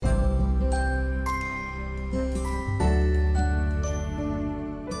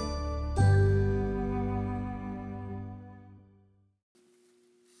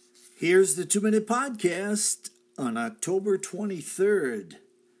Here's the 2-Minute Podcast on October 23rd.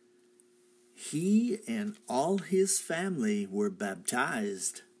 He and all his family were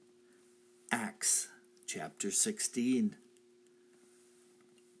baptized. Acts chapter 16.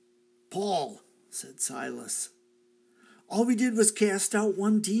 "Paul," said Silas, "all we did was cast out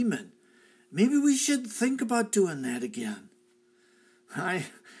one demon. Maybe we should think about doing that again."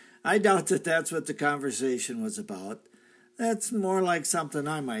 I doubt that's what the conversation was about. That's more like something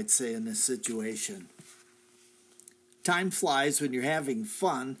I might say in this situation. Time flies when you're having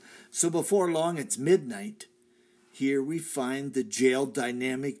fun, so before long it's midnight. Here we find the jail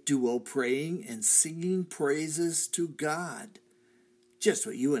dynamic duo praying and singing praises to God. Just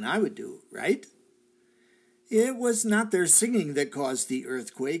what you and I would do, right? It was not their singing that caused the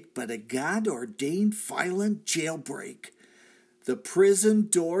earthquake, but a God-ordained violent jailbreak. The prison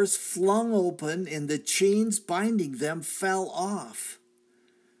doors flung open and the chains binding them fell off.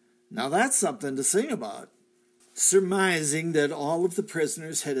 Now that's something to sing about. Surmising that all of the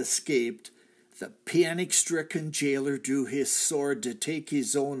prisoners had escaped, the panic-stricken jailer drew his sword to take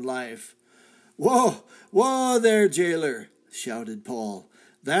his own life. "Whoa, whoa there, jailer," shouted Paul.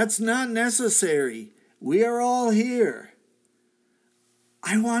 "That's not necessary. We are all here."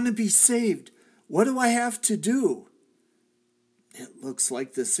 "I want to be saved. What do I have to do?" It looks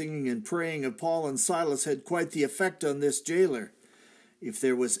like the singing and praying of Paul and Silas had quite the effect on this jailer. If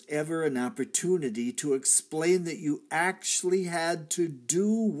there was ever an opportunity to explain that you actually had to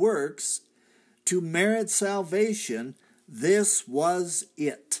do works to merit salvation, this was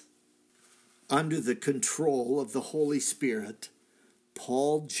it. Under the control of the Holy Spirit,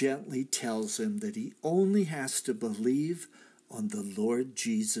 Paul gently tells him that he only has to believe on the Lord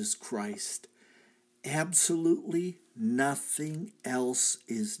Jesus Christ. Absolutely nothing else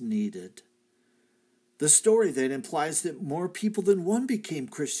is needed. The story then implies that more people than one became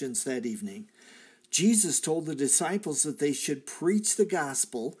Christians that evening. Jesus told the disciples that they should preach the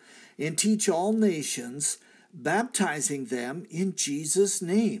gospel and teach all nations, baptizing them in Jesus'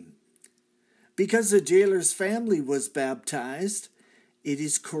 name. Because the jailer's family was baptized, it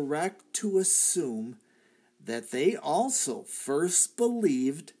is correct to assume that they also first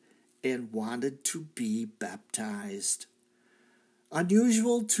believed and wanted to be baptized.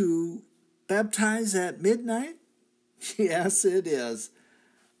 Unusual to baptize at midnight? Yes, it is.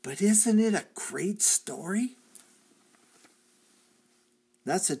 But isn't it a great story?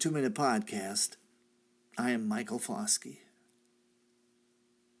 That's a 2-Minute Podcast. I am Michael Foskey.